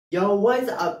Yo, what's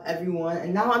up everyone?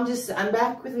 And now I'm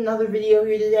back with another video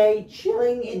here today,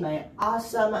 chilling in my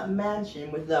awesome mansion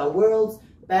with the world's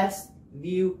best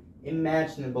view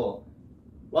imaginable.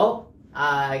 Well,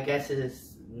 I guess it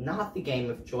is not the game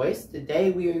of choice.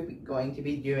 Today we are going to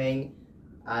be doing,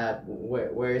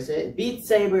 where is it? Beat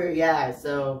Saber, yeah,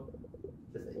 so,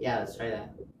 yeah, let's try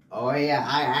that. Oh yeah,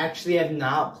 I actually have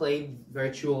not played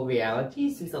virtual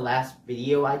reality since the last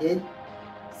video I did,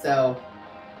 so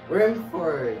we're in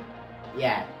for,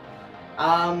 yeah.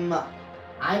 I'm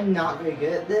not very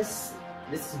good at this.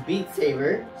 This is Beat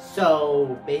Saber,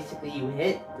 so basically you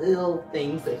hit little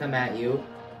things that come at you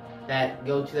that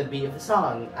go to the beat of the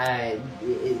song.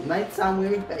 It might sound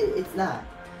weird, but it's not.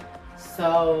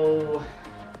 So,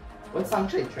 what song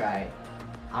should I try?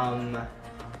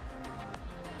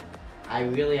 I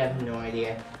really have no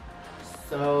idea.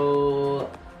 So,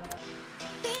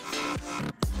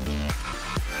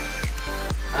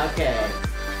 okay.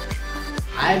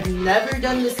 I've never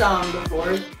done this song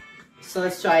before, so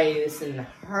let's try this in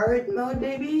hard mode,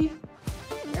 baby.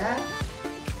 Yeah?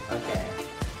 Okay.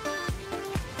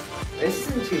 This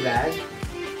isn't too bad.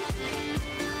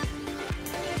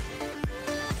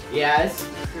 Yeah, it's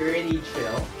pretty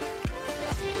chill.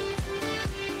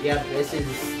 Yep, this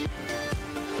is...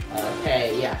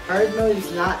 Okay, yeah, hard mode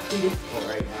is not too difficult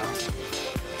right now.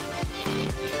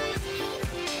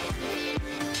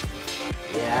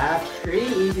 Yeah, pretty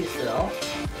easy still.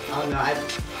 Oh no, I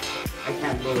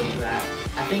can't believe that.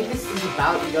 I think this is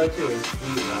about to go to a beat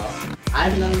though.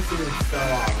 I've done this in so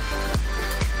long.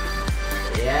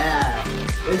 Yeah,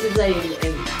 this is an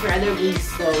incredibly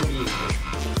slow beat.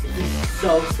 This is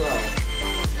so slow.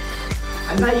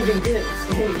 I'm not even good at this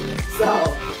game, so...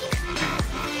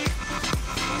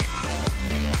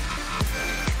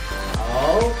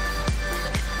 Oh.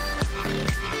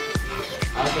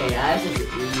 Okay, yeah, this is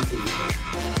easy.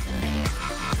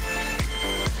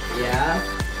 Yeah.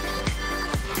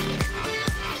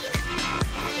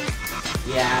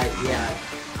 Yeah.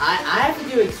 I have to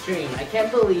do extreme. I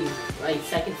can't believe, like,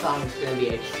 second song is gonna be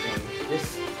extreme.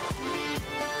 This,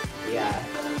 yeah.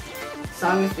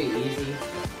 Song must be easy.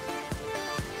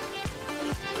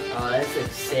 Oh, this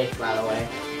looks sick, by the way.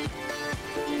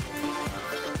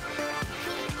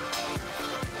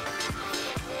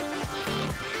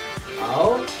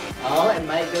 Oh, it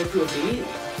might go to a beat.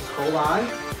 Just hold on.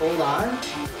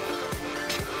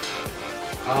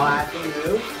 Oh, I have to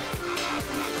move.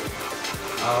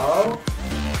 Oh.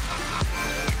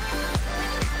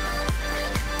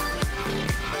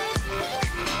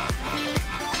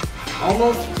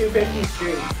 Almost 250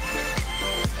 streak.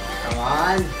 Come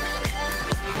on.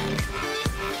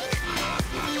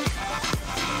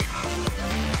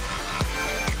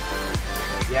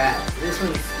 Yeah, this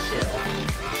one's chill.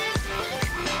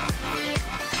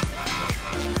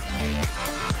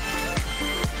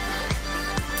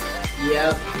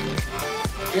 Yep.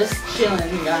 Just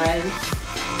chilling, guys.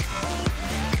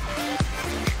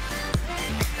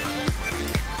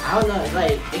 I don't know,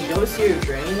 like, it goes to your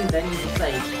brain, and then you just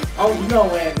like, oh no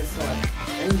way, I missed one.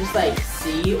 And you just like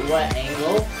see what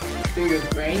angle through your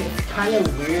brain. It's kind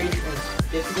of weird and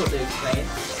difficult to explain.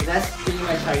 But that's pretty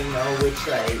much how you know which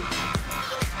like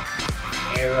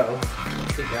arrow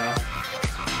to go.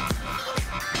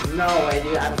 No way,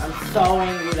 dude. I'm so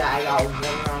angry that I got one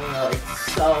wrong though.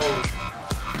 It's so...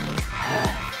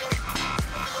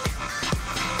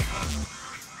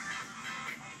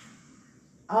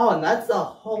 Oh, and that's the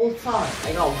whole song.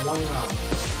 I got one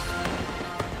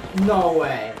wrong. No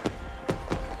way.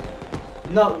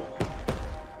 No.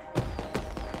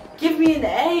 Give me an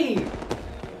A!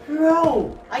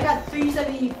 Bro! I got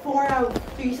 374 out of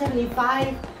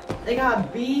 375. I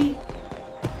got B.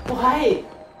 What?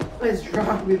 What is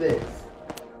wrong with this?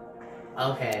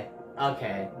 Okay.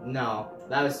 No.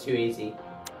 That was too easy.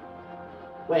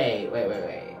 Wait.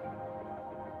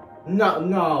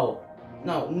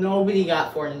 No, nobody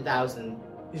got 400,000.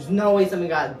 There's no way someone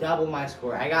got double my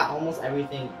score. I got almost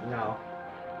everything. No.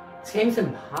 This game's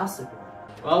impossible.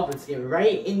 Well, let's get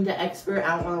right into expert.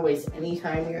 I don't want to waste any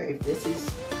time here. If this is...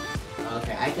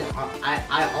 Okay,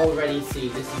 I already see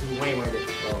this is way more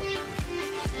difficult.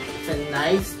 It's a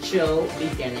nice, chill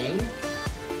beginning.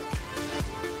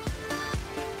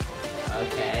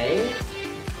 Okay.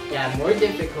 Yeah, more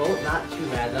difficult. Not too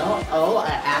bad, though. Oh,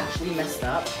 I actually messed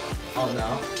up. Oh,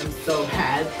 no. I'm so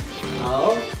bad.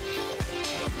 Oh.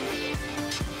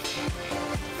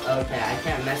 Okay, I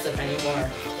can't mess up anymore.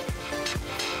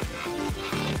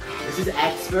 This is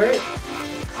expert.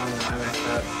 Oh, no, I messed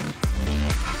up.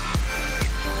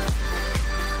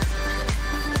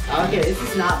 Okay, this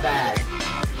is not bad.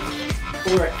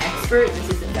 For expert, this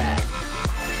isn't bad.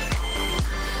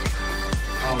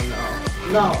 Oh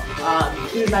No,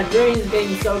 dude, my brain is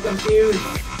getting so confused.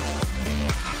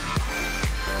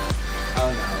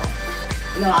 Oh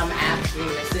no. No, I'm actually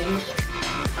missing.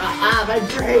 My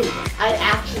brain.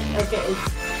 Okay, it's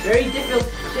very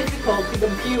difficult to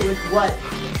compute with what.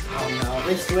 Oh no,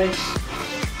 this switch.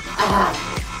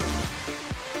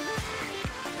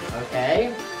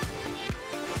 Okay.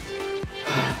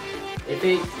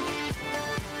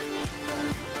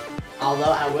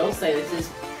 Although I will say this is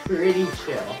pretty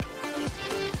chill.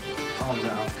 Oh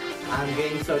no, I'm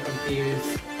getting so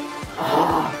confused.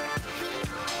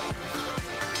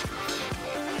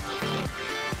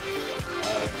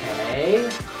 Okay.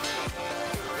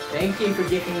 Thank you for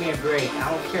giving me a break.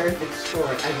 I don't care if it's short,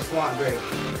 I just want a break.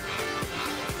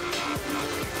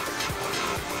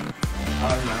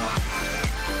 Oh no.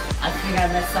 I think I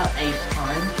messed up a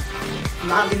ton. I'm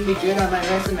not gonna be good on my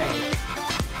resume.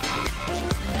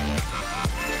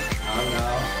 Oh no.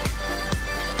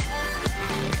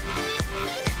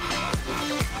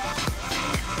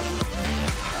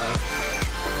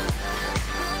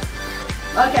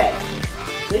 Okay.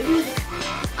 This is...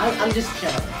 I'm just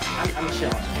chilling. I'm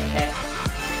chilling, okay?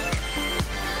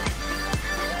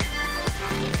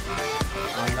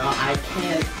 Oh no, I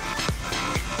can't...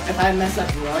 If I mess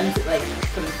up once, it like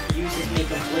confuses me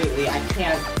completely. I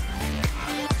can't...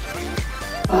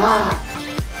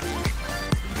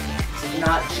 This is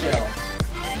not chill.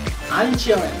 I'm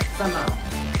chilling, somehow.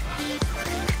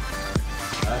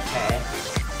 Okay.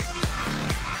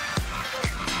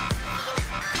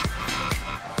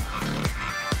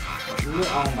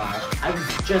 Oh my. I was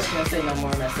just gonna say no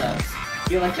more mess ups. I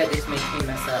feel like that just makes me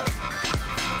mess up.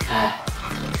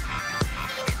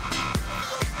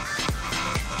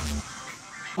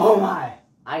 Oh my.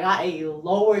 I got a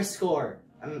lower score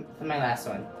for my last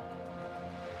one.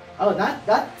 Oh, not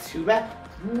too bad.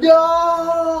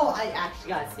 No! I actually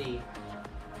got a C.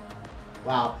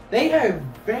 Wow. They are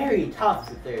very tough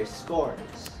with their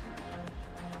scores.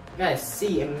 You got a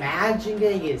C. Imagine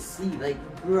getting a C. Like,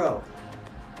 bro.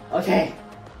 Okay,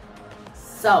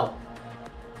 so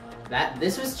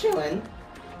this was chillin'.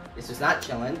 This was not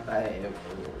chillin', but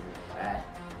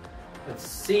let's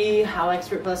see how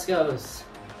Expert Plus goes.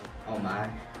 Oh my.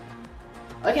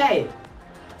 Okay,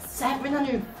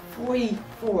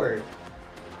 744.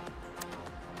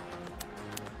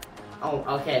 Oh,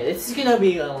 okay, this is gonna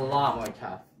be a lot more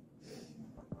tough.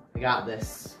 I got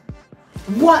this.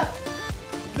 What?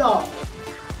 No,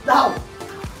 no,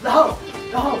 no,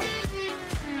 no.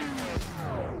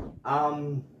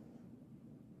 I'm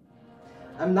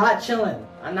not chilling.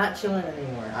 I'm not chilling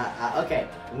anymore. Okay,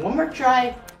 one more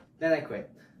try, then I quit.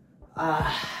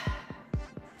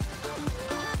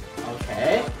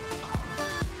 Okay.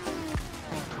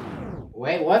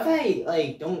 Wait, what if I,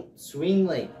 like, don't swing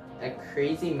like a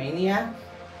crazy maniac?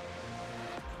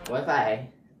 What if I...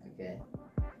 Okay.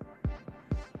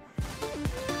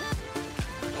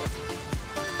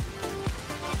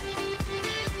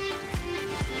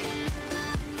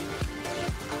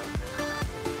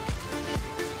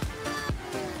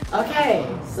 Okay,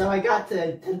 so I got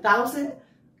to 10,000.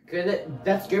 Good,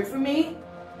 that's good for me.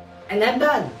 And I'm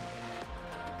done.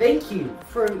 Thank you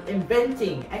for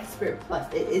inventing Expert Plus.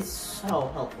 It is so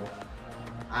helpful.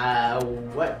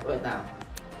 What now?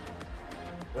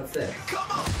 What's this?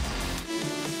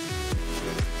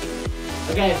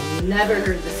 Okay, I've never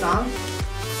heard this song.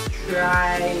 Let's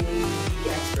try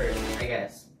Expert, I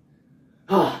guess.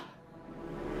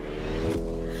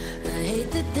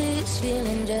 This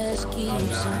feeling just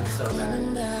keeps on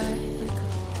coming back.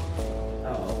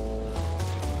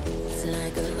 It's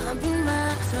like a lump in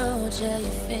my throat, yeah, you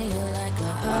feel like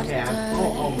a heart attack.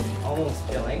 I'm almost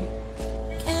killing.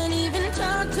 Can't even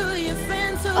talk to your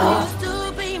friends who used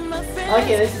to be my friends.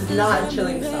 Okay, this is not a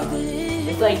chilling song.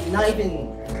 It's like not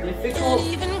even difficult,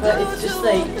 but it's just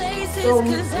like so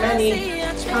many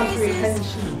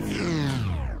comprehensions.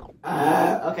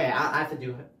 Okay, I have to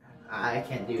do it. I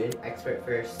can't do it. Expert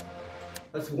first.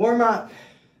 Let's warm up.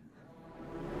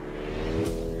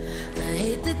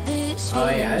 Oh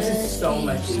yeah, this is so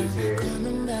much easier.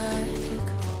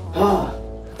 Oh,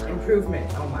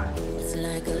 improvement. Oh my. It's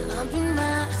like a lump in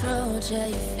my throat, yeah,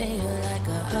 you feel like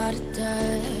a heart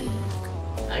attack.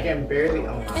 I can barely.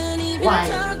 Oh my.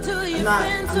 Why? I'm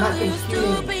not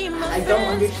computing. I don't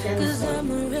understand this one.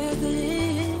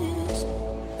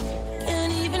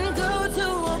 Can't even go to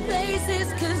our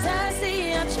places, cause I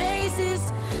see our traces.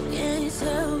 Yeah, it's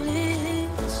so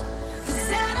rich.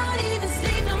 Cause I don't even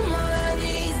sleep no more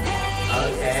these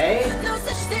days. Okay. No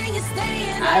such thing as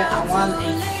staying. I want a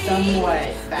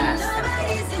somewhat fast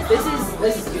tempo.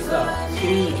 This is too slow.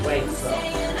 Too way slow.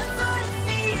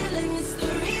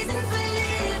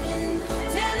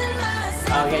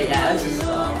 Okay, yeah, this is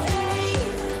slow.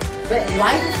 But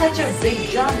why is it such a big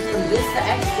jump from this to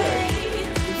expert?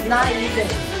 It's not even.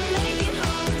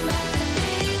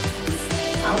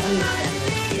 I don't understand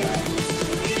this yet.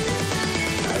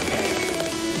 Okay.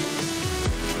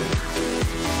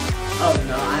 Oh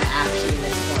no, I actually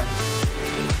missed one.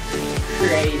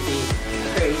 Crazy.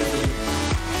 Crazy.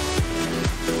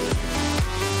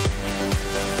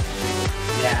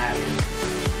 Yeah.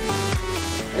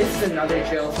 This is another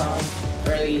chill song.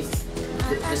 Or at least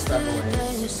this level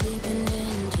is.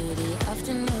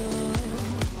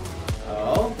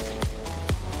 Oh.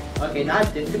 Okay,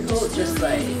 not difficult, just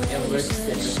like it looks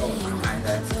difficult,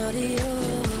 kinda.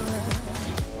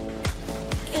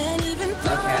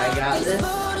 Okay, I got this.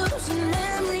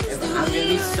 I'm gonna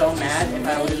be so mad if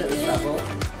I lose at this level.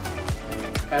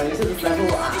 If I lose at this level,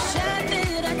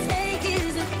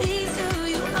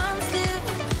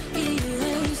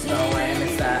 no way, I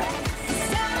missed that.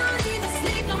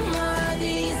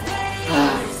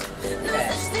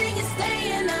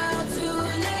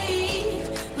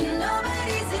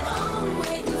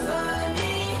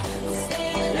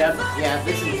 Yeah,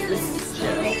 this is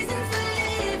chill.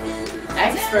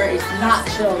 Expert is not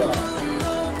chill though.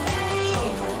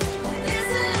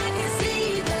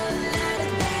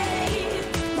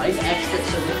 Why is expert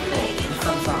so difficult in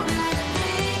some songs?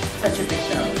 Such a big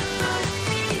show.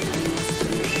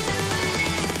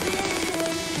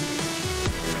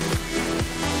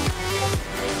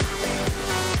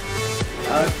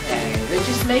 Okay, they're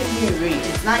just making you reach.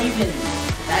 It's not even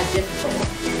that difficult.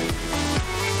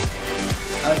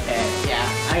 Okay,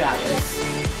 yeah, I got this.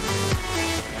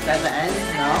 Is that the end?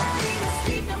 No?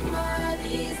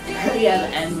 Yeah,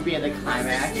 the end would be the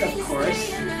climax, of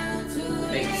course.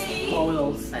 Makes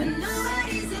total sense. I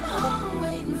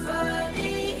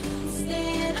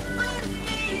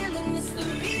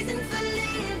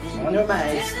wonder what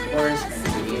my score is going to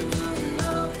be.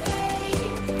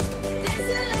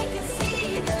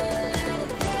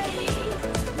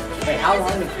 Wait, how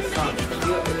long is this song?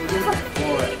 It's like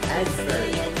 4 expert.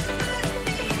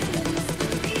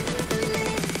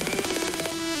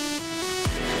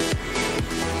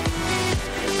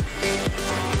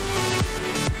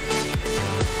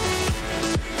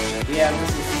 Yeah,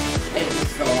 it was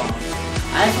so long.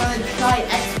 I just want to try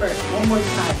expert one more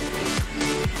time.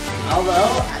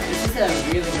 Although, this is a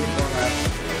really good format.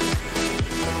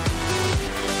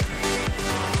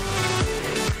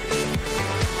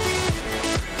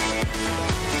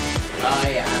 Oh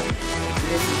yeah,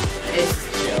 this is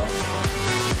chill.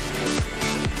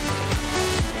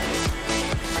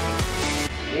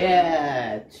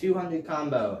 Yeah, 200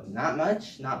 combo. Not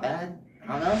much, not bad. I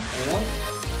don't know, anyone?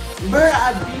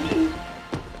 Bruh,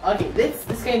 okay,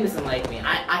 this game doesn't like me.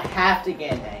 I have to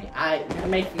get an A. You're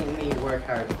making me work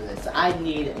hard for this. I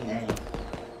need an A.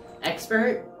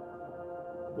 Expert?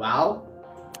 Wow.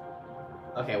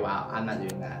 Okay, wow, I'm not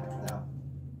doing that, no.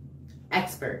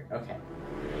 Expert, okay.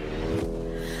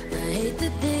 Okay,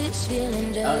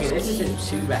 this is a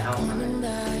 2 round.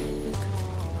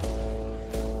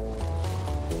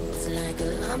 It's like a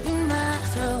lump in my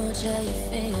throat, yeah, you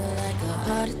feel like a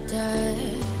heart attack.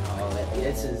 Oh,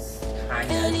 this is kind of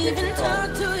difficult. Can't even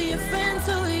talk to your friends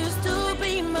who used to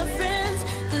be my friends,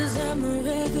 cause I'm a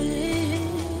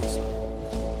regularist.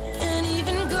 Can't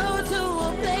even go to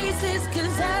all places,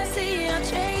 cause I see your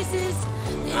traces.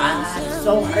 It's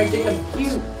so hard to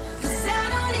compute.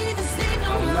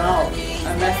 No, I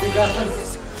messed it up.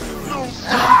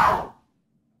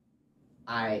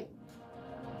 I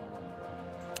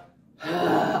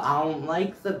don't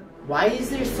like the. Why is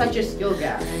there such a skill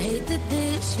gap?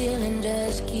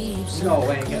 No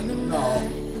way, no.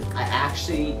 I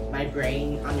actually, my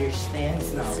brain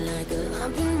understands now.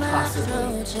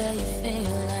 Possibly.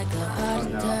 Oh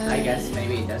no, I guess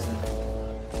maybe it doesn't.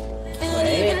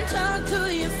 Wait.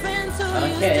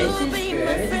 Okay, this is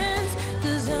good.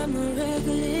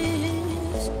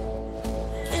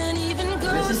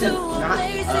 This isn't not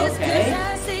okay.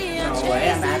 No way,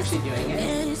 I'm actually doing it.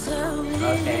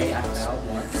 Okay, I failed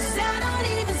once.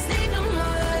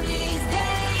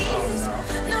 Oh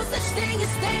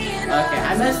no. Okay, I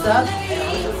messed up.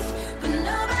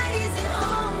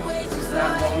 This is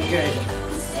not going good.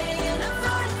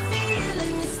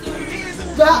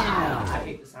 I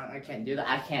hate this song. I can't do that.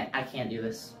 I can't do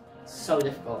this. It's so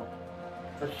difficult.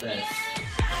 What's this?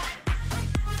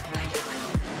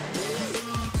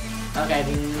 Okay,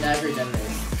 I've never done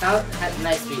this. Had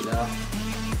nice beat though.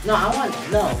 No, I want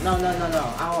no. I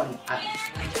want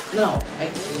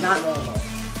not normal.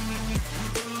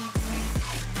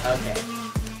 Okay.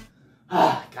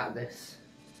 Ah, got this.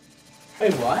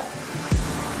 Wait, what?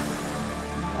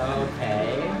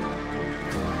 Okay.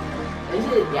 Is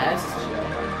Yeah, this is chill.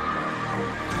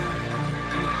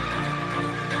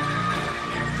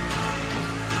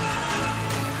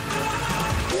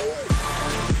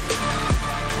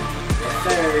 Yes,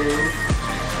 sir.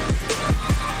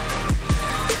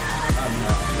 Oh,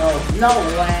 no. No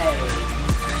way.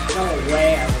 No way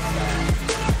I was that.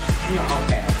 No,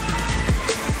 okay.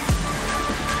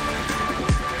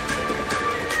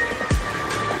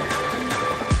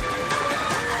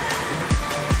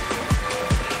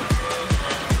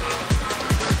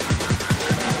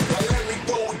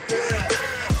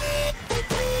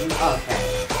 Okay.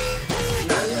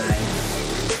 Not nice.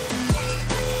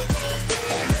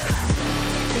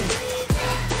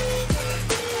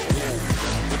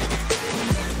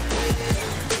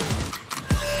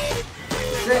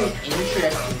 It's very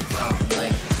interesting song.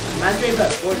 Like, reminds me of a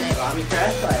Fortnite Lobby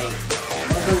Crash, like,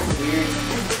 one of those weird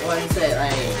ones that,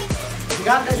 like, I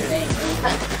forgot the name. It was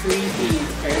that creepy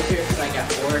character from, like, a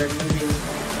horror movie.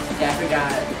 Yeah, I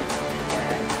forgot.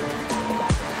 Yeah.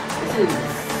 This is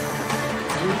interesting.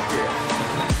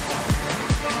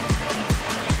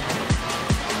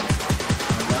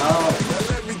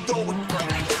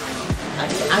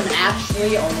 I'm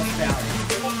actually almost failing.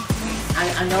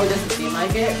 I know it doesn't seem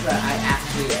like it, but I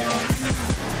actually am.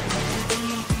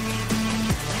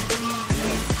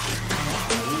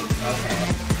 Okay.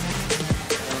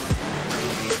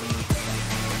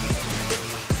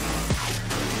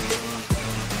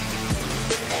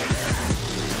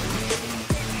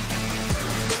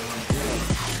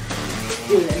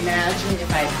 Dude, imagine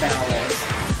if I fail this.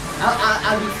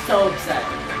 I'll be so upset.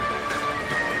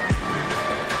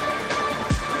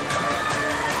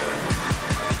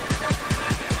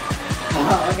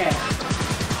 Oh, okay.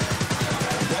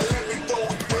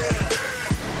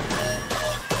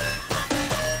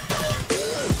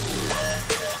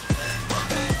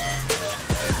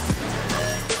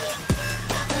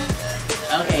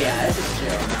 Okay, yeah, this is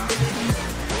chill now.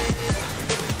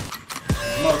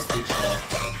 Mostly chill.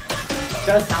 It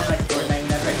does sound like Fortnite,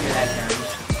 never hear that term.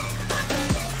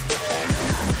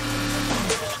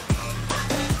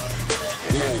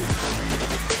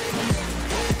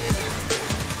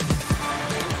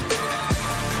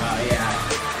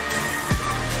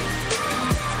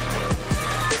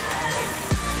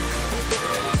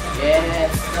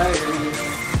 Yes, sorry.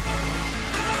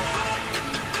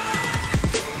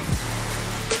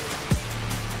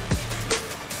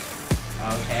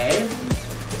 Okay.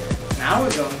 Now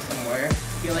we're going somewhere. I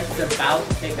feel like it's about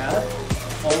to pick up.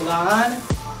 Hold on.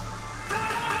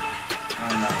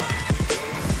 Oh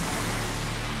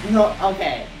no. No,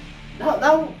 okay.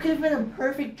 That could have been a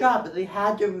perfect job, but they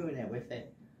had to ruin it with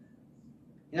it.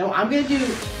 You know, I'm gonna do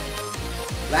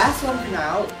last one for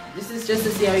now. This is just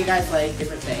to see how you guys like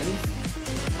different things.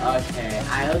 Okay,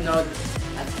 I don't know.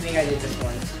 I think I did this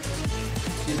one.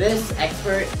 Do this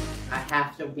expert. I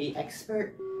have to be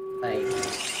expert. Like,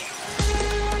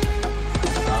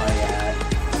 oh yeah.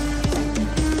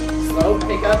 Slow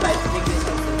pickup. I think this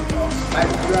one's difficult. My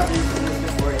brother's seen this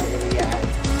before. Yeah.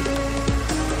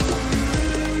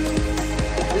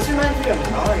 This reminds me of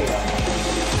Mario.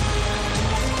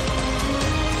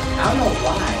 I don't know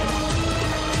why.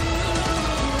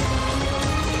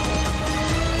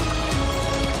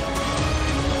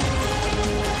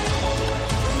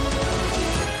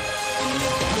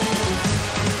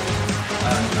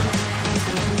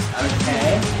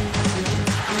 Okay.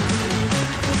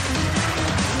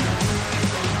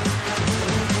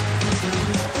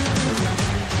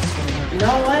 You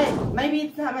know what? Maybe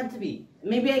it's not meant to be.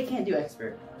 Maybe I can't do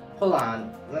expert. Hold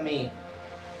on. Let me...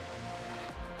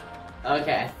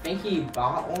 Okay, I think he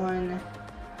bought one.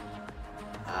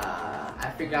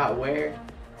 I forgot where.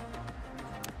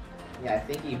 Yeah, I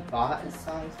think he bought a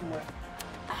song somewhere.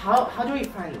 How do we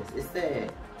find this? Is the...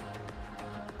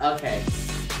 Okay.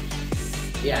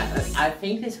 Yeah, I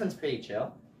think this one's pretty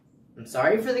chill. I'm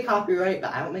sorry for the copyright,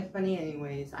 but I don't make money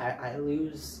anyways. I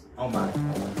lose. Oh my.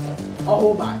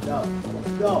 Oh my, no.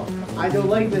 No, I don't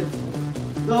like this.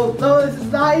 No, this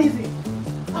is not easy.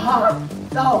 Ah,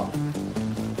 no.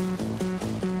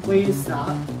 Please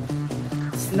stop.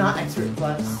 It's not Expert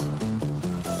Plus.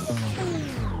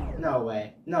 No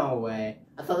way. No way.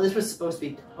 I thought this was supposed to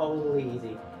be totally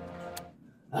easy.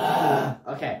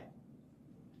 Okay.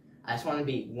 I just want to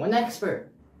be one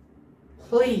expert.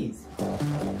 Please.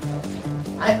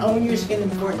 I own your skin in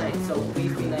Fortnite, so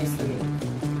please be nice to me.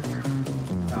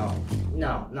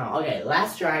 No. Okay,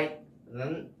 last try.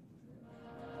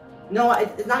 No,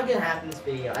 it's not gonna happen in this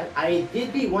video. I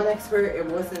did beat one expert. It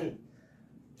wasn't.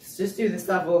 Just do this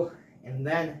level, and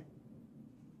then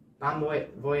Bon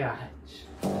Voyage.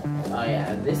 Oh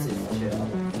yeah, this is chill.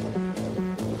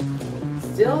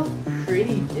 Still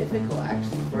pretty difficult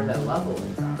actually for that level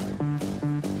it's on.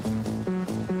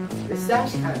 This is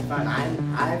actually kind of fun.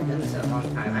 I've done this in a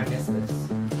long time. I miss this.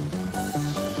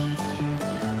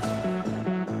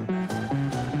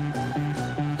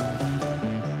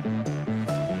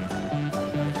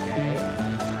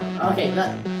 Okay,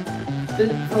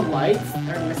 the lights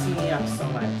are messing me up so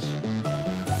much.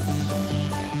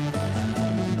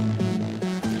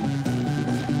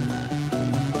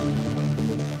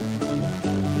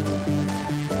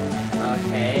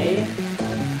 Okay.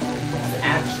 It's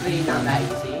actually not that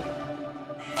easy.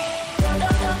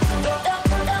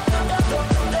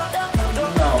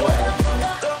 No way.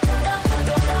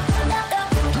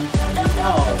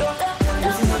 No.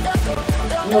 This is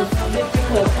the most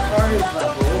difficult hard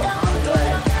level.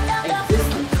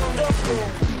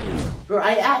 Bro, I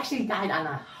actually died on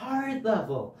a hard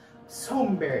level. So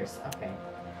embarrassed. Okay.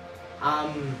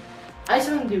 I just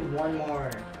want to do one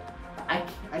more. I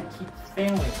keep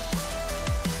failing.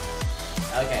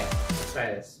 Okay, let's try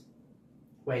this.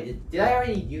 Wait, did I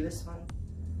already do this one?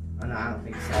 Oh no, I don't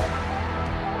think so.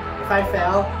 If I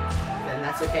fail, then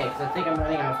that's okay, because I think I'm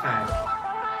running out of time.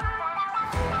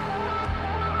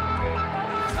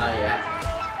 Oh yeah.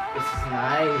 This is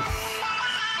nice.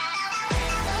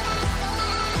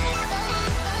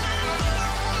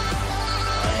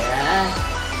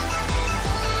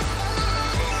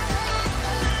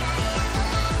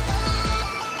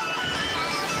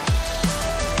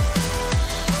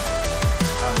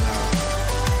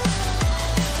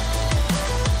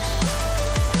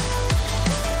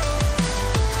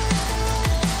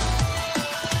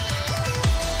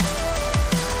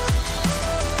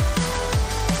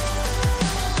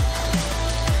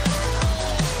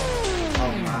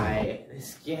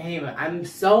 Game.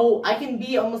 I can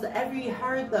beat almost every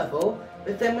hard level,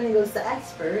 but then when it goes to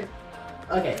expert,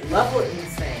 okay, level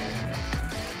insane.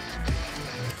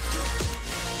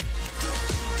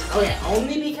 Okay,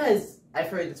 only because I've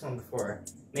heard this one before.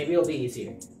 Maybe it'll be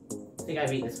easier. I think I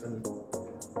beat this one.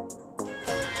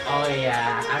 Oh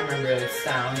yeah, I remember this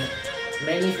sound.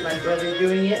 Mainly for my brother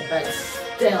doing it, but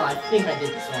still, I think I did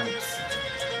this once.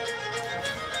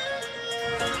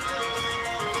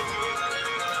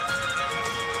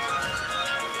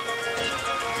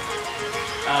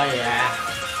 Oh yeah,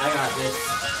 I got this.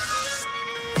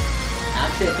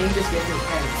 Actually, I think this gets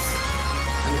intense.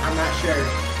 I'm not sure.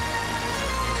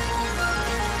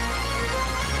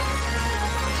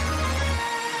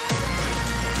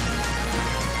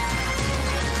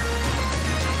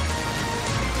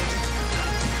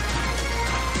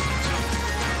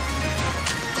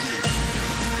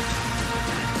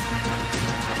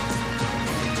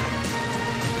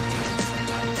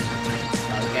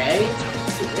 Okay,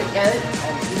 get it?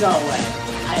 No way.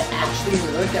 I actually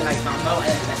looked at my combo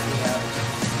and it messed me up.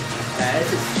 Yeah,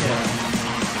 this is chill.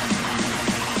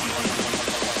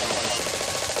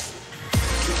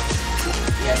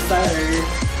 Yes, sir.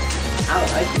 I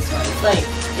like this one.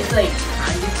 It's like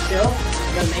kind of chill,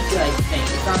 but it makes you like think.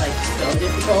 It's not like so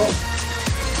difficult.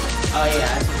 Oh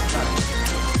yeah, this is fun.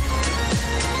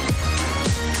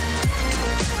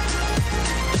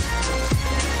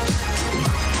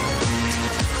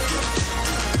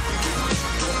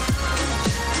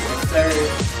 Sir.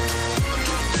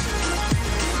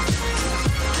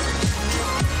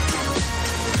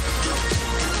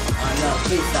 Oh no,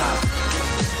 please stop.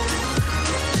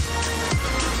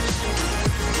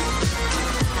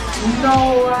 No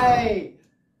way!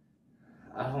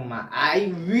 Oh my,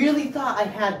 I really thought I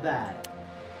had that.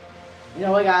 You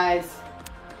know what guys?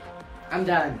 I'm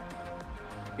done.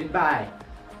 Goodbye.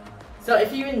 So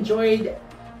if you enjoyed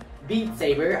Beat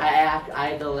Saber, I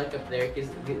had to look up there because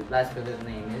that's what his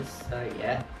name is. So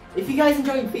yeah, if you guys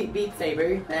enjoyed Beat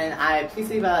Saber, then please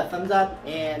leave a thumbs up,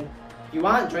 and if you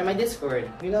want, join my Discord.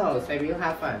 Who knows? Maybe you'll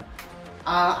have fun.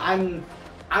 I'm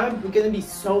gonna be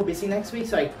so busy next week,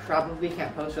 so I probably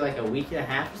can't post for like a week and a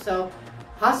half or so,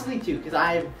 possibly 2, because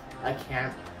I have a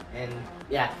camp, and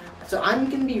yeah. So I'm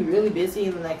gonna be really busy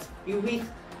in the next few weeks,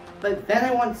 but then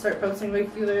I want to start posting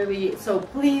regularly. So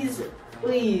please.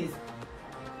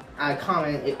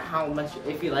 Comment how much,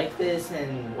 if you like this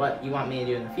and what you want me to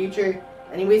do in the future.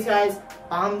 Anyways guys,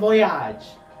 bon voyage.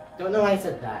 Don't know why I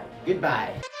said that.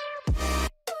 Goodbye.